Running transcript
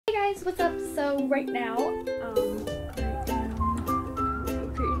guys, what's up? So right now,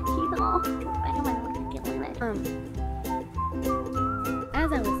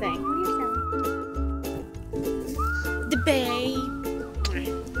 as I was saying, the bae.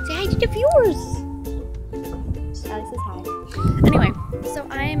 Say hi to the viewers. Sally says hi. Anyway, so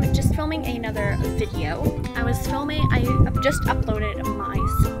I'm just filming another video. I just uploaded my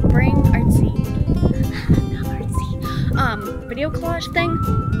spring video collage thing,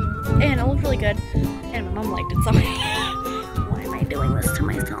 and it looked really good, and my mom liked it, so why am I doing this to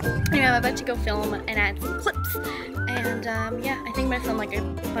myself? Anyway, I'm about to go film and add some clips, and yeah, I think I'm gonna film like a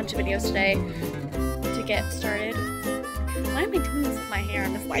bunch of videos today to get started. Why am I doing this with my hair?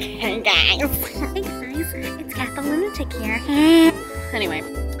 I'm just like, hey guys! Hey guys, it's Cat the Lunatic here. Anyway,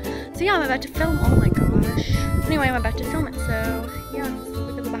 so yeah, I'm about to film. Oh my gosh. Anyway, I'm about to film it, so yeah, let's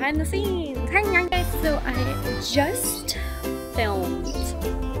look at the behind the scenes. Hi guys, so I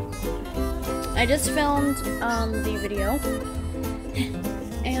just filmed the video,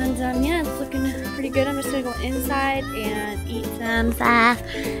 and yeah, it's looking pretty good. I'm just gonna go inside and eat some stuff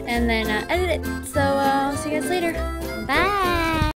and then edit it. So I'll see you guys later. Bye.